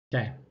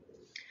Okay,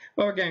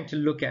 what we're going to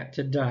look at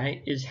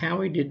today is how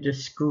we did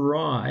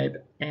describe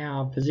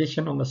our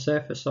position on the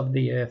surface of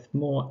the Earth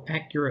more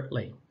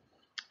accurately.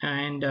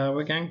 And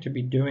we're going to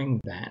be doing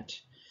that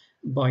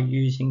by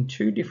using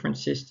two different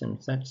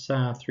systems. That's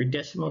through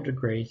decimal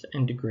degrees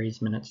and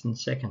degrees, minutes and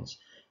seconds.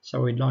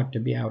 So we'd like to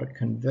be able to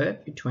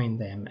convert between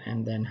them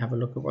and then have a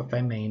look at what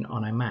they mean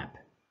on a map.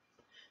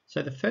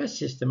 So the first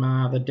system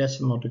are the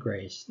decimal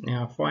degrees.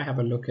 Now if I have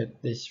a look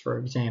at this, for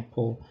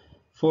example,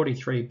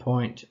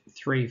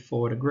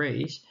 43.34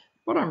 degrees,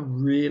 what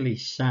I'm really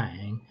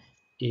saying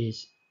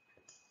is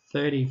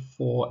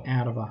 34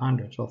 out of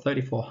 100, or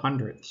 34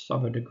 hundredths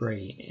of a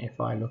degree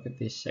if I look at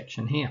this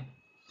section here.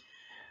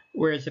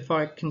 Whereas if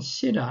I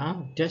consider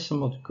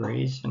decimal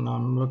degrees, and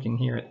I'm looking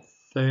here at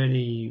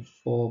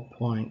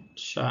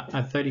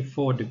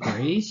 34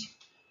 degrees,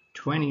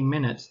 20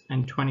 minutes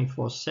and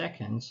 24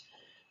 seconds,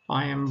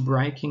 I am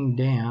breaking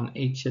down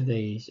each of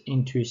these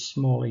into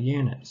smaller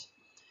units.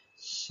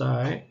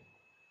 So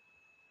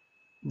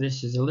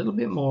this is a little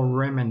bit more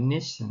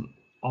reminiscent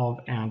of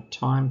our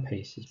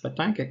timepieces, but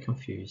don't get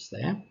confused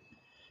there.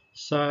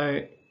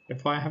 So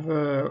if I have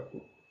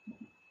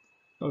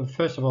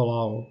first of all,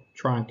 I'll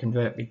try and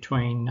convert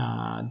between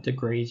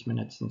degrees,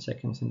 minutes and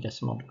seconds and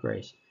decimal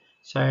degrees.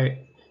 So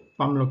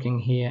if I'm looking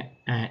here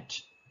at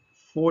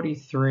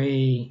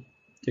 43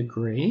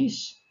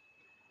 degrees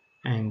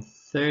and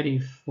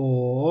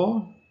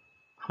 34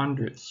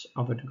 hundredths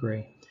of a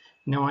degree.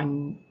 Now I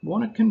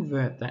want to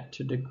convert that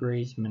to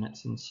degrees,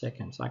 minutes and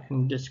seconds. I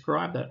can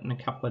describe that in a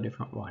couple of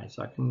different ways.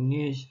 I can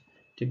use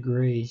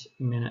degrees,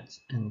 minutes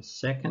and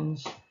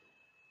seconds.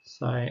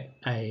 So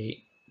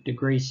a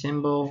degree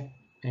symbol,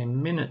 a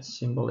minute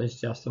symbol is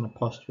just an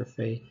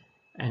apostrophe,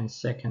 and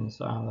seconds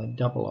are the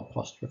double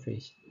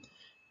apostrophes.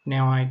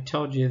 Now I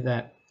told you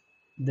that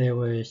there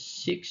were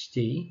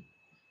 60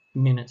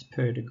 minutes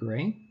per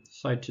degree.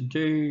 So to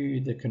do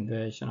the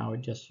conversion, I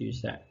would just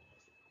use that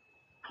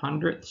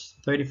hundredths,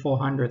 34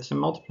 hundredths, and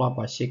multiply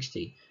by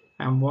 60.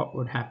 And what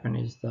would happen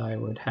is they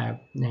would have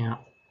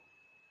now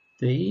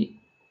the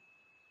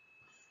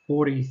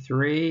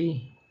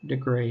 43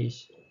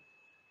 degrees,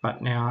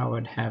 but now I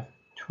would have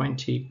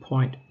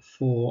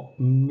 20.4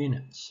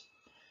 minutes.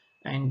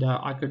 And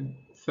I could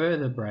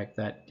further break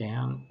that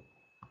down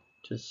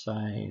to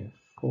say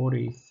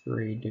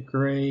 43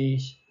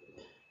 degrees,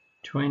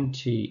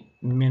 20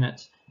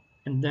 minutes,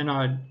 and then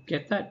I'd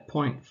get that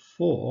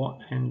 0.4,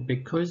 and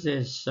because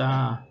there's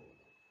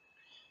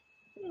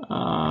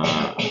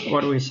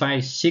what do we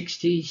say,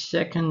 60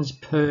 seconds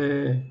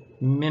per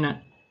minute,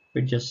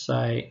 we just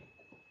say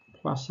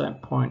plus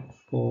that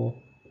 0.4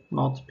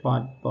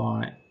 multiplied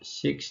by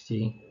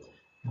 60.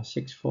 Now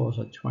 6 fours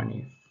are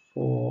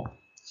 24,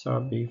 so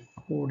it'd be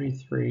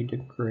 43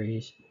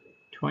 degrees,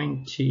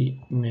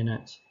 20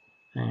 minutes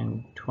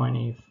and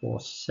 24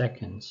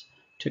 seconds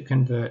to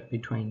convert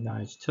between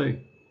those two.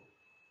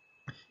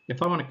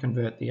 If I want to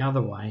convert the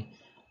other way,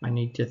 I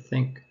need to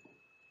think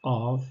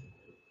of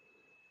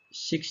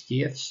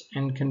 60ths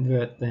and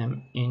convert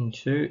them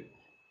into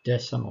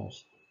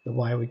decimals. The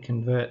way we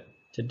convert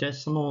to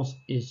decimals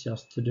is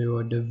just to do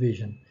a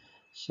division.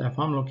 So if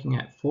I'm looking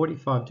at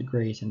 45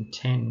 degrees and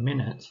 10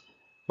 minutes,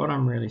 what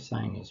I'm really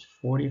saying is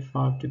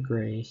 45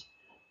 degrees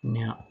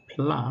now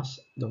plus,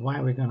 the way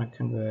we're going to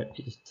convert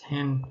is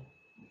 10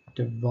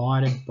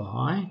 divided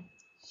by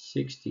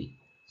 60.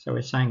 So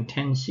we're saying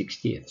 10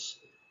 60ths.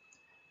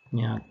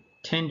 Now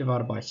 10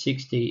 divided by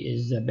 60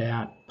 is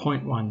about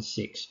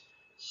 0.16.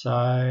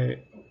 So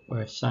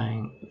we're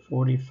saying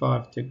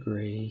 45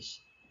 degrees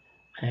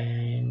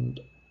and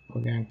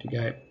we're going to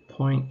go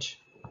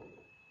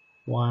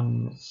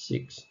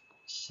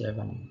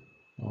 0.167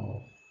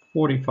 or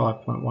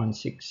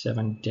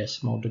 45.167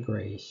 decimal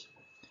degrees.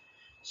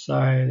 So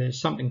there's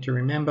something to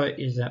remember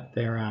is that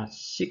there are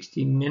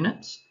 60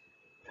 minutes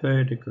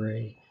per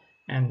degree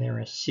and there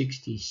are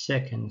 60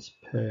 seconds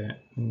per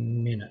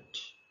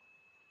minute.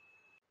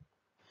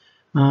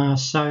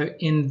 So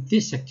in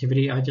this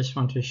activity, I just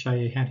want to show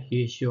you how to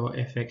use your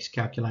FX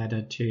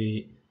calculator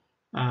to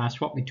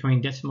swap between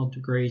decimal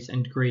degrees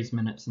and degrees,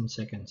 minutes and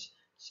seconds.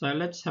 So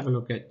let's have a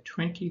look at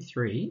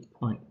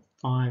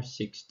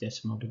 23.56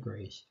 decimal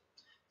degrees.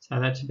 So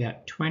that's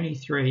about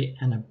 23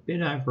 and a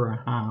bit over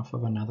a half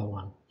of another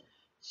one.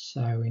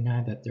 So we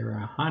know that there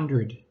are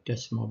 100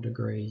 decimal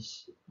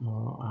degrees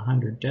or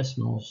 100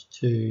 decimals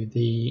to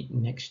the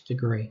next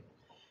degree.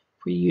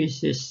 If we use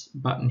this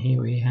button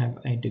here, we have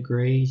a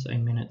degrees, a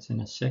minutes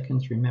and a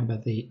seconds. Remember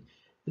the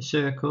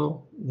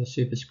circle, the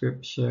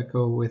superscript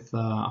circle with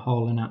a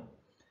hole in it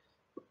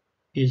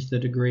is the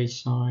degrees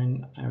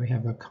sign. We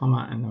have a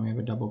comma and then we have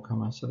a double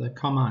comma. So the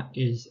comma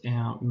is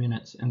our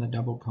minutes and the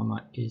double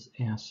comma is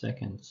our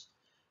seconds.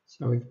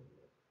 So we've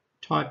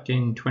typed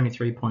in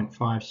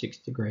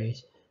 23.56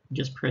 degrees.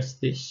 Just press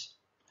this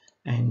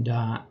and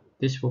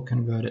this will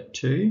convert it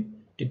to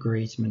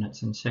degrees,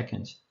 minutes and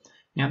seconds.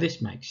 Now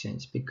this makes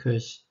sense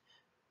because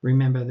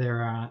remember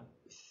there are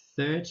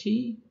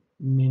 30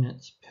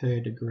 minutes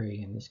per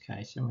degree in this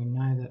case, and we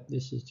know that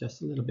this is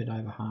just a little bit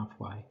over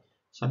halfway.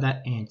 So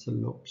that answer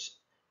looks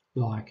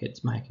like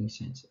it's making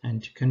sense.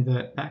 And to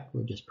convert back,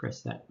 we'll just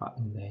press that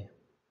button there.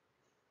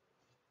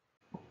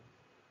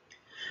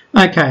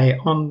 Okay,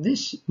 on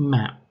this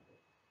map,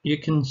 you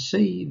can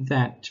see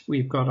that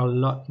we've got a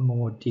lot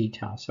more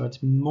detail, so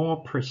it's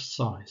more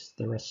precise.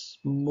 There are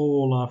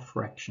smaller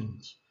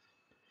fractions.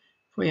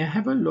 If we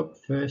have a look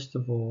first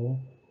of all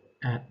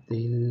at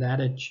the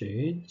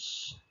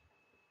latitudes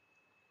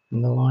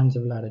and the lines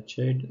of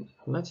latitude,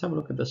 let's have a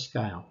look at the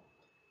scale.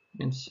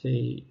 You can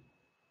see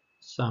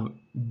some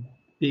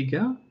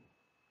bigger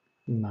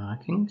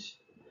markings.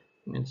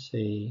 You can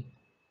see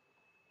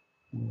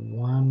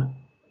 1,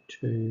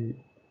 2,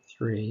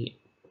 3,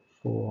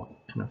 4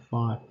 and a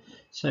 5.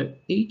 So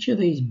each of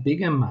these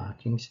bigger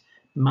markings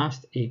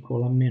must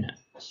equal a minute.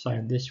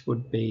 So this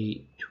would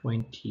be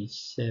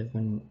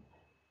 27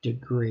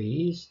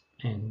 degrees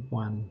and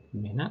 1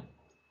 minute,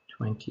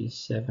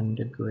 27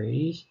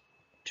 degrees,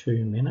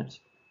 2 minutes,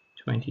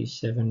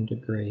 27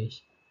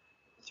 degrees,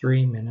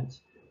 3 minutes,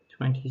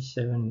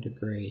 27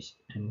 degrees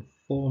and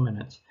 4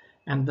 minutes,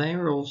 and they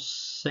are all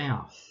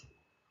south.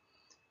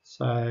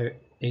 So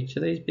each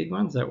of these big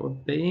ones, that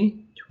would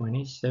be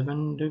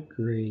 27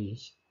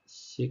 degrees,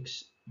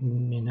 6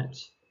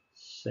 minutes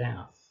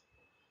south.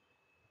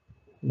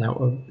 That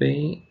would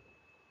be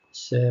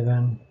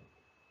 7,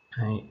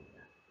 8,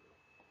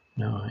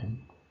 9,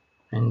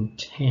 and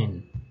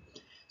 10.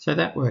 So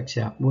that works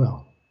out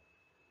well.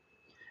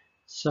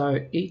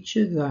 So each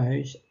of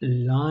those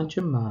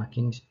larger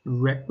markings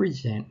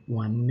represent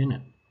 1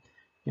 minute.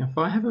 Now if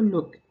I have a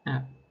look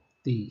at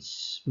the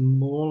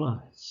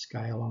smaller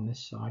scale on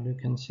this side, we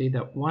can see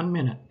that 1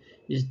 minute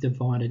is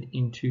divided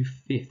into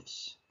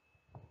fifths.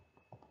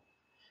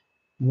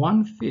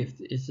 1/5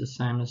 is the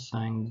same as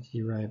saying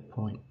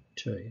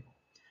 0.2.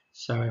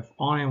 So if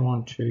I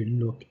want to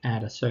look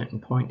at a certain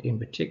point in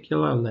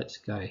particular, let's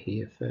go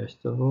here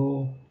first of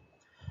all.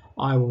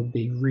 I will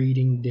be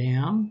reading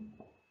down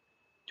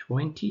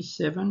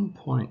 27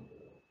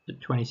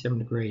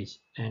 degrees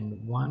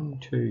and 1,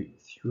 2,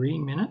 3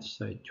 minutes,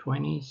 so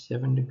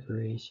 27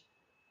 degrees,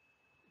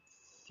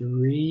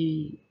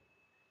 3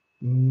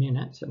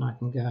 minutes, and I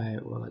can go,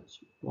 well, it's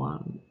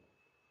 1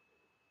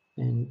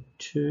 and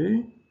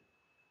 2,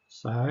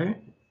 so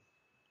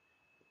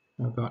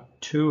I've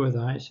got 2 of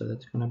those, so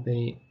that's going to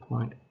be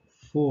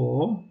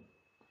 0.4,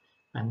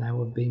 and they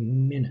would be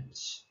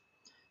minutes.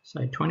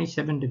 So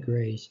 27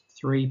 degrees,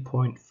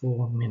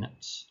 3.4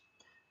 minutes.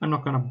 I'm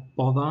not going to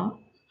bother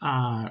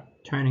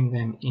turning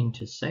them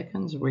into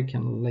seconds. We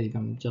can leave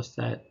them just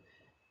at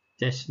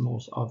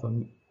decimals of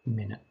a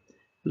minute.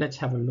 Let's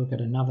have a look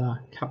at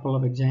another couple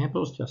of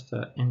examples just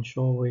to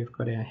ensure we've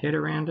got our head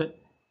around it.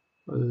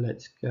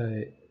 Let's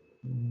go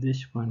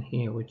this one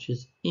here, which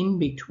is in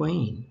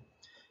between.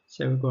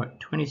 So we've got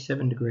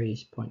 27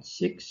 degrees,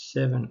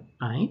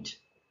 0.678,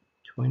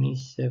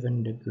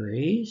 27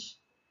 degrees,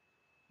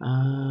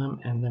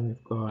 and then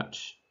we've got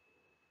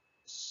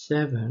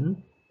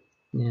 7,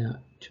 now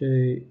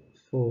 2,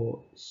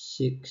 4,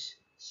 6,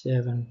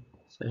 7,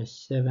 so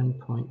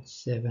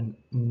 7.7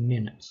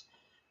 minutes.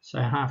 So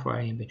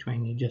halfway in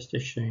between, you just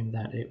assume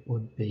that it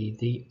would be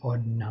the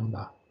odd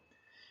number.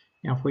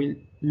 Now if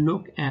we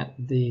look at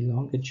the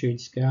longitude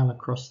scale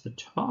across the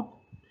top,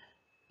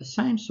 the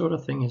same sort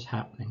of thing is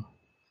happening.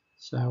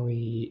 So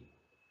we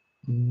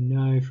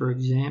know, for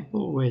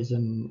example, where's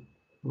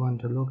one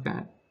to look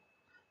at?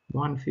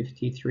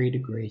 153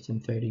 degrees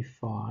and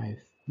 35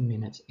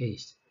 minutes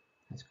east.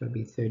 That's got to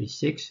be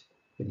 36,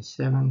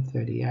 37,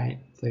 38,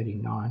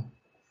 39,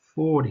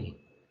 40.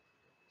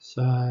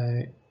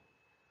 So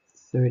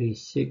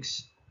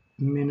 36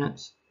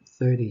 minutes,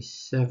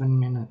 37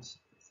 minutes,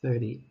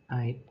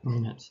 38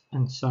 minutes,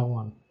 and so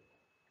on.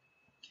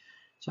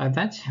 So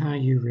that's how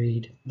you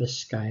read the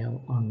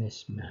scale on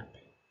this map.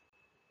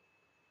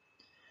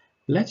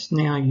 Let's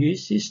now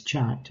use this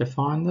chart to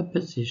find the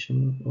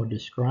position or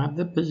describe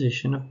the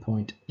position of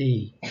point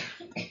E.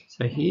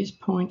 So here's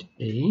point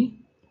E,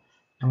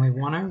 and we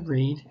want to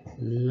read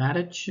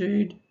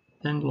latitude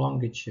and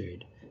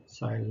longitude.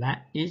 So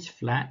lat is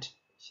flat,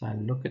 so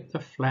look at the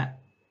flat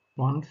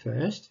one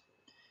first.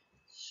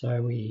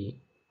 So we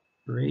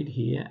read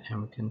here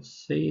and we can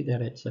see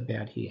that it's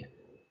about here.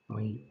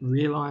 We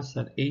realize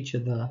that each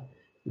of the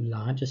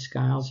larger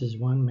scales is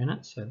 1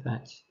 minute, so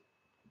that's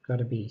got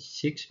to be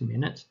 6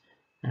 minutes,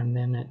 and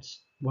then it's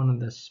one of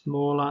the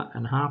smaller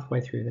and halfway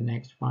through the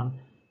next one,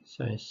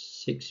 so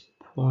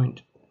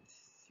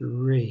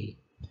 6.3.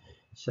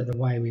 So the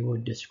way we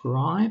would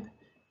describe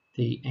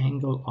the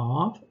angle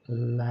of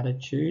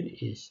latitude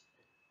is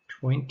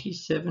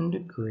 27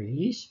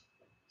 degrees,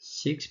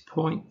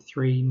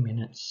 6.3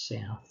 minutes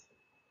south.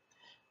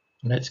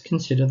 Let's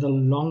consider the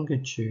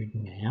longitude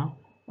now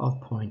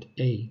of point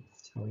E.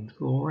 So we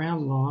draw our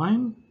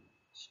line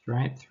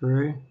straight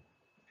through,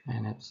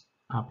 and it's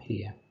up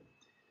here.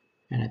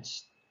 And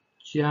it's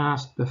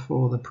just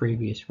before the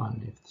previous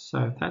one.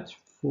 So if that's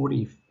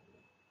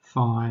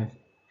 45,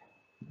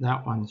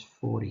 that one's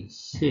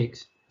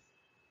 46,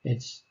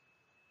 it's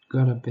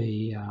got to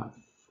be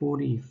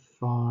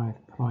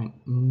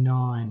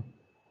 45.9,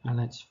 and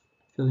that's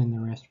fill in the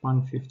rest,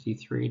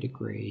 153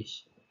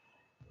 degrees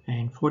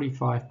and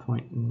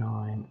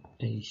 45.9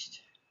 east.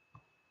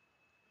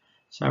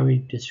 So we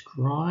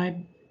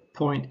describe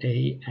point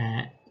E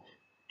at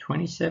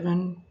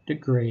 27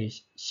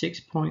 degrees,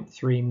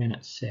 6.3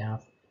 minutes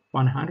south,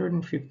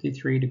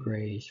 153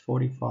 degrees,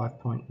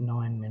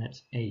 45.9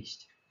 minutes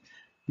east.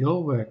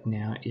 Your work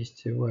now is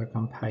to work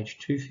on page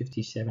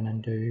 257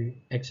 and do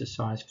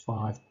exercise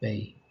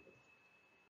 5B.